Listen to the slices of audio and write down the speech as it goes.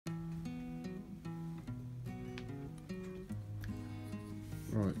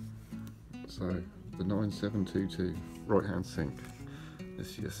Right, so the 9722 right hand sink.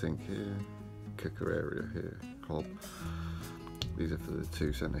 This is your sink here, cooker area here, hob. These are for the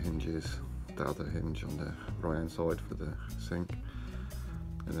two centre hinges, the other hinge on the right hand side for the sink.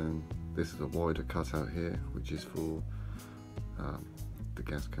 And then this is a wider cutout here, which is for the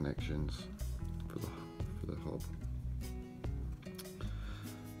gas connections for the hob.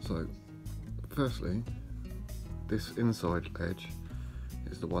 So firstly, this inside edge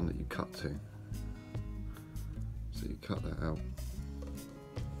is the one that you cut to. So you cut that out.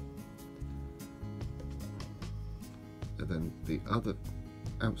 And then the other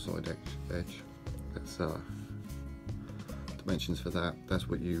outside edge, that's dimensions for that. That's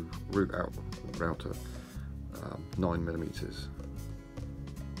what you route at 9mm. It's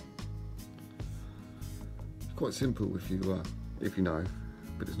quite simple if you know,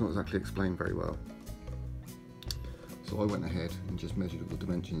 but it's not exactly explained very well. So I went ahead and just measured all the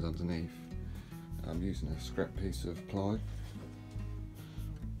dimensions underneath. I'm using a scrap piece of ply.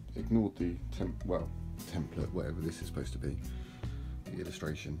 Ignored the template, whatever this is supposed to be, the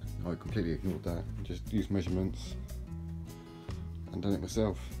illustration. I completely ignored that and just used measurements and done it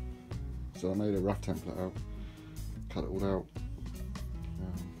myself. So I made a rough template out, cut it all out.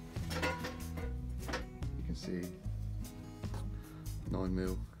 You can see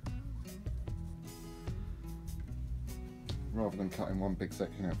 9mm. Rather than cutting one big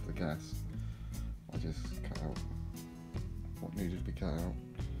section out for the gas, I just cut out what needed to be cut out.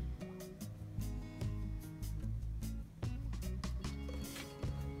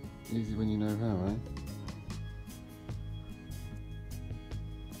 Easy when you know how, eh?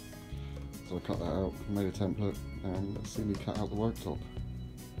 So I cut that out, made a template, and let's see me cut out the worktop.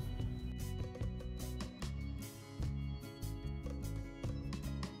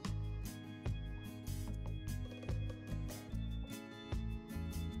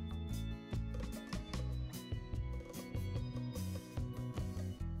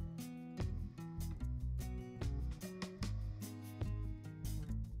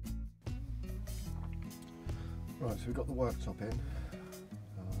 Right, so we've got the worktop in.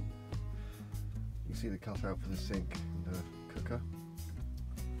 You can see the cutout for the sink and the cooker.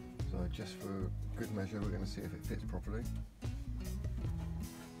 So just for good measure, we're going to see if it fits properly.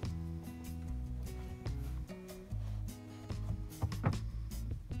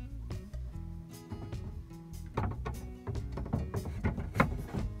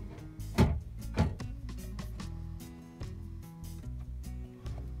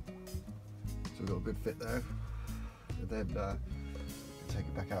 So we've got a good fit there. And then take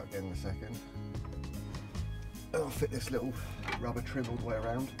it back out again in a second. And I'll fit this little rubber trim all the way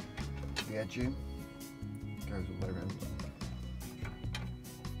around the edging. Goes all the way around.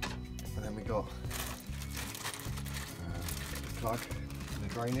 And then we got the plug and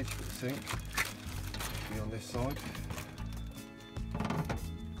the drainage for the sink. Be on this side. And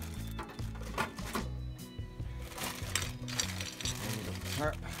we've got the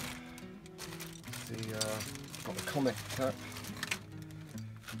tap. Got the Comet tap.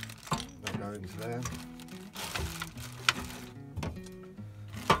 That goes into there.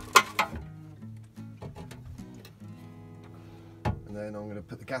 And then I'm going to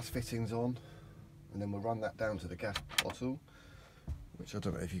put the gas fittings on, and then we'll run that down to the gas bottle, which I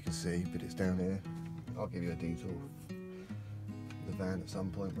don't know if you can see, but it's down here. I'll give you a detour of the van at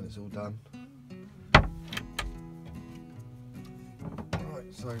some point when it's all done.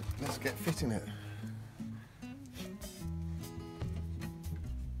 Right, so let's get fitting it.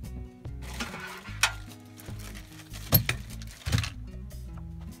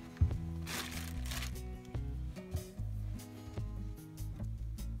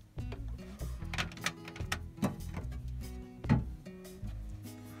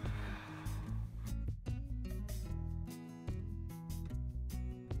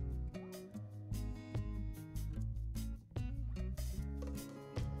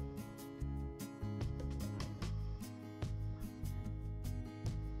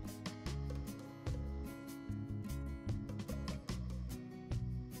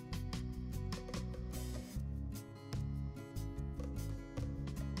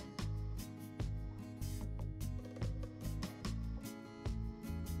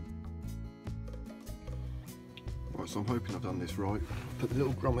 Right, so I'm hoping I've done this right. Put the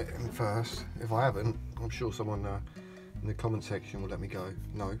little grommet in first. If I haven't, I'm sure someone in the comment section will let me go.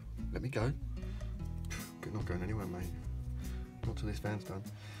 No, let me go. You're not going anywhere, mate. Not till this van's done.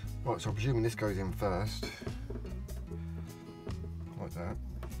 Right, so I'm presuming this goes in first. Like that.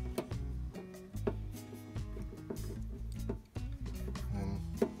 And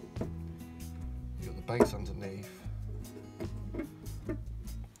you've got the base underneath.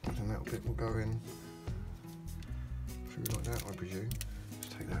 going through like that, I presume.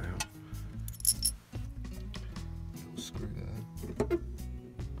 Let's take that out. Little screw there.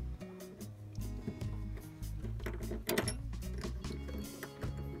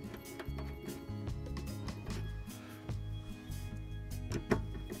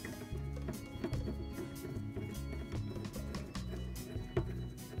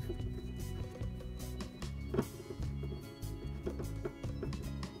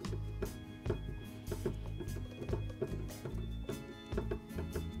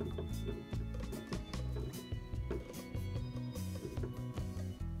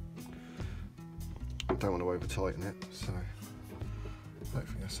 Don't want to over tighten it, so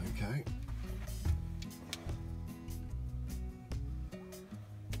hopefully that's okay.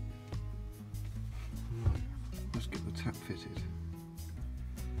 Right, let's get the tap fitted.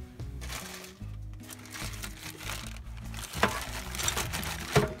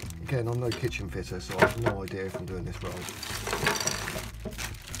 Again, I'm no kitchen fitter, so I have no idea if I'm doing this right.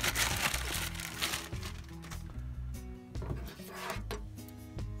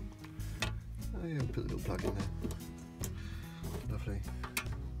 Oh yeah, put a little plug in there. Lovely.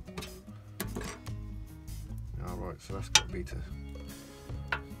 Alright, so that's got to be to...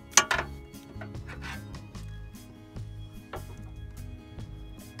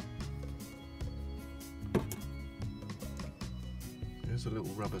 There's a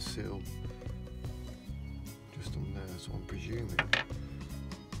little rubber seal just on there, so I'm presuming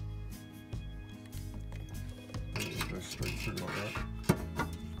it just goes straight through like that.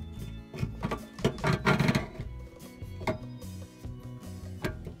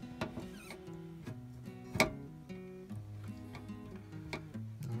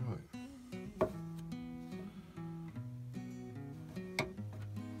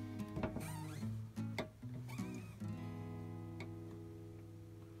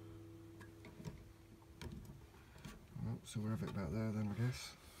 So we'll have it about there then, I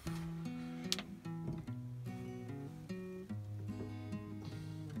guess.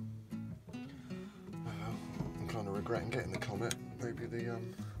 I'm kind of regretting getting the Comet. Maybe the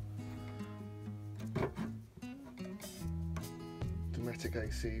Dometic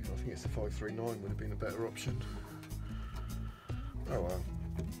AC, I think it's the 539, would have been a better option. Oh well,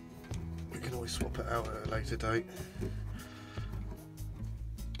 we can always swap it out at a later date.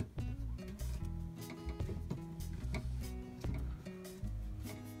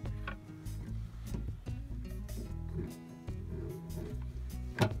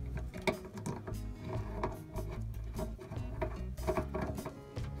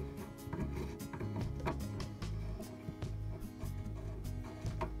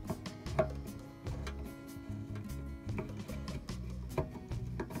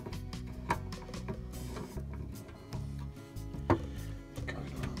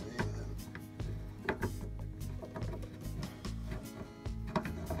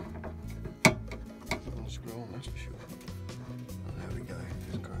 That's for sure. Oh, there we go.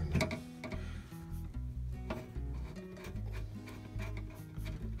 It's going down.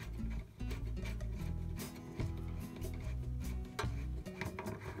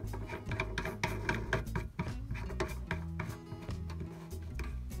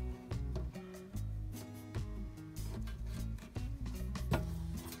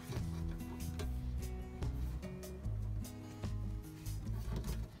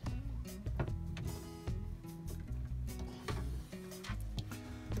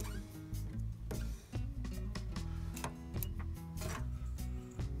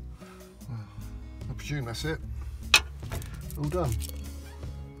 I presume that's it. All done.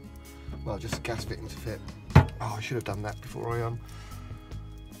 Well, just a gas fitting to fit. Oh, I should have done that before I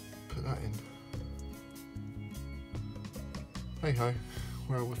put that in. Hey ho.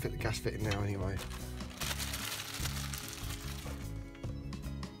 Well, we'll fit the gas fitting now anyway.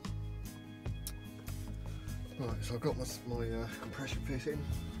 Right, so I've got my compression fitting.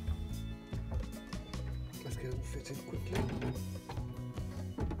 Let's get it all fitted quickly.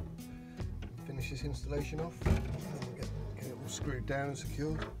 Finish this installation off, and then get it all screwed down and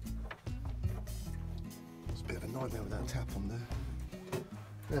secured. It's a bit of a nightmare with that tap on there.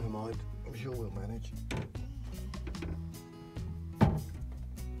 Never mind, I'm sure we'll manage.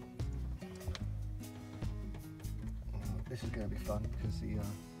 This is going to be fun because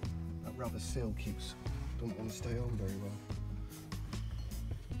that rubber seal doesn't want to stay on very well.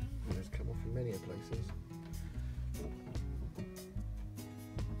 And it's come off in many places.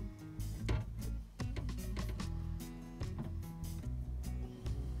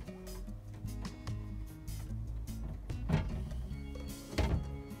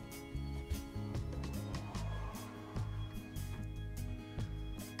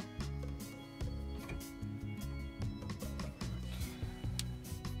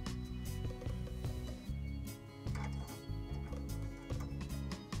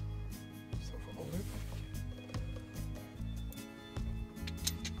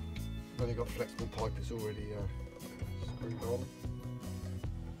 only got flexible pipe, it's already screwed on.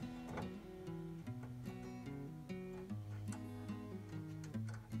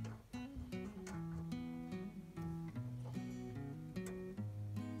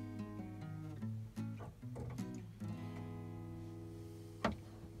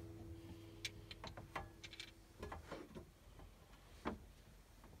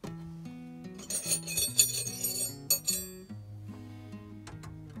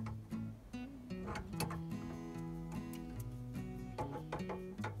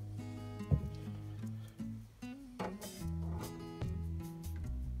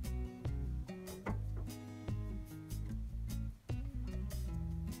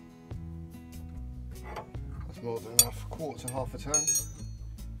 More than enough, quarter to half a turn,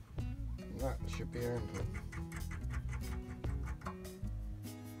 and that should be ample.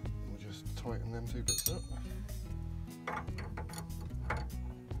 We'll just tighten them two bits up. There we go.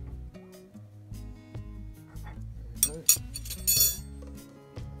 That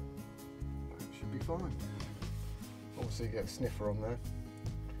should be fine. Obviously you get a sniffer on there,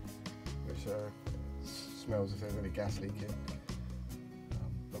 which smells if there's any gas leaking,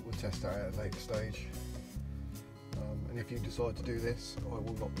 but we'll test that at a later stage. And if you decide to do this, I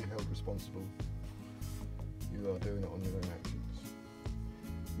will not be held responsible. You are doing it on your own actions.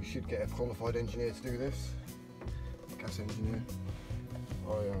 You should get a qualified engineer to do this, gas engineer.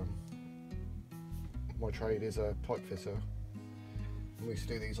 My trade is a pipe fitter, and we used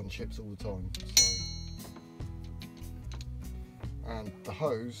to do these on ships all the time. So. And the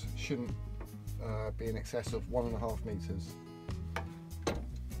hose shouldn't be in excess of 1.5 meters.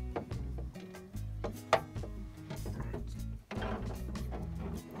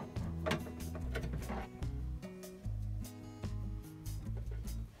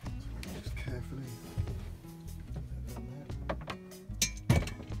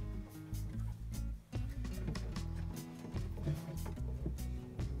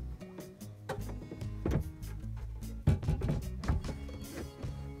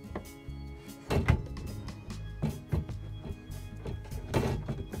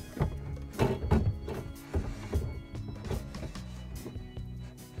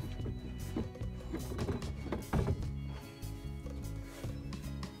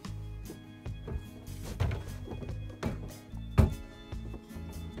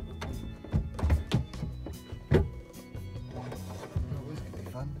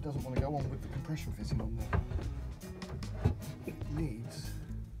 It doesn't want to go on with the compression fitting on there. It needs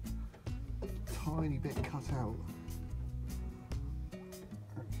a tiny bit cut out.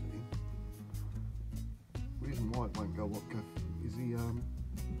 Actually, the reason why it won't go up is the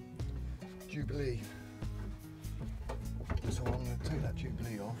Jubilee. So I'm going to take that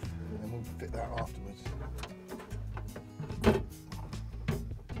Jubilee off and then we'll fit that afterwards.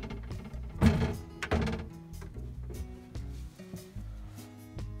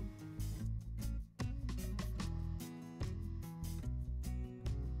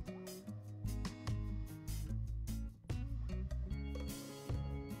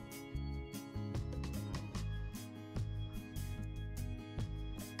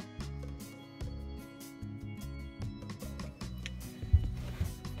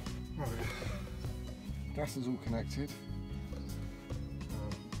 Gas is all connected.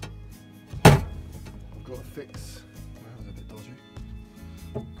 I've got to fix, well, that was a bit dodgy.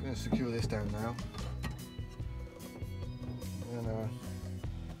 I'm going to secure this down now. And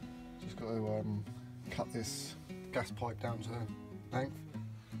just got to cut this gas pipe down to length.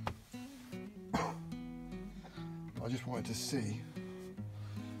 I just wanted to see,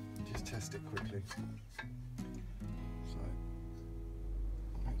 just test it quickly. So,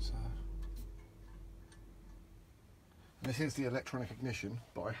 let's this is the electronic ignition,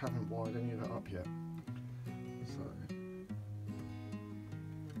 but I haven't wired any of that up yet. So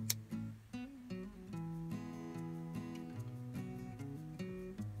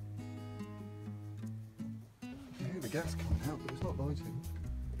I hear the gas coming out, but it's not lighting.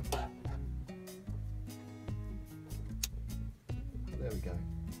 There we go.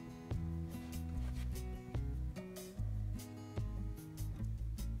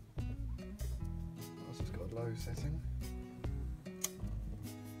 I've just got a low setting.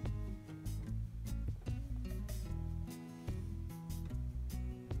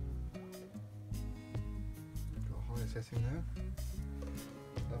 Setting there.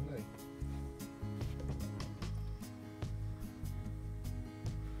 Lovely.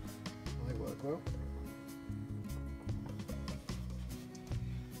 They work well.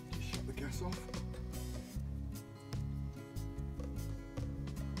 Just shut the gas off.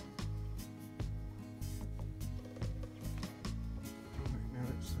 Right, now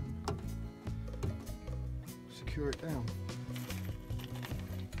let's secure it down.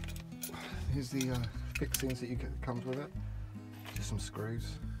 Here's the fixings that comes with it. Just some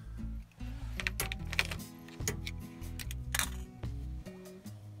screws.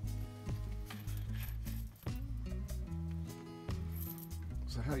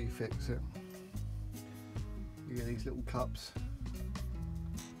 So how you fix it? You get these little cups and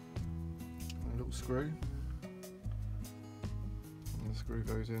a little screw, and the screw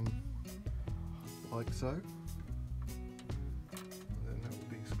goes in like so, and then that will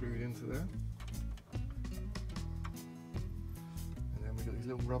be screwed into there, and then we've got these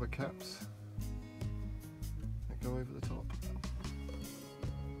little rubber caps that go over the top.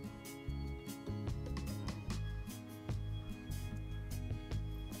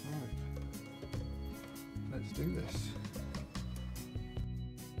 Right, let's do this.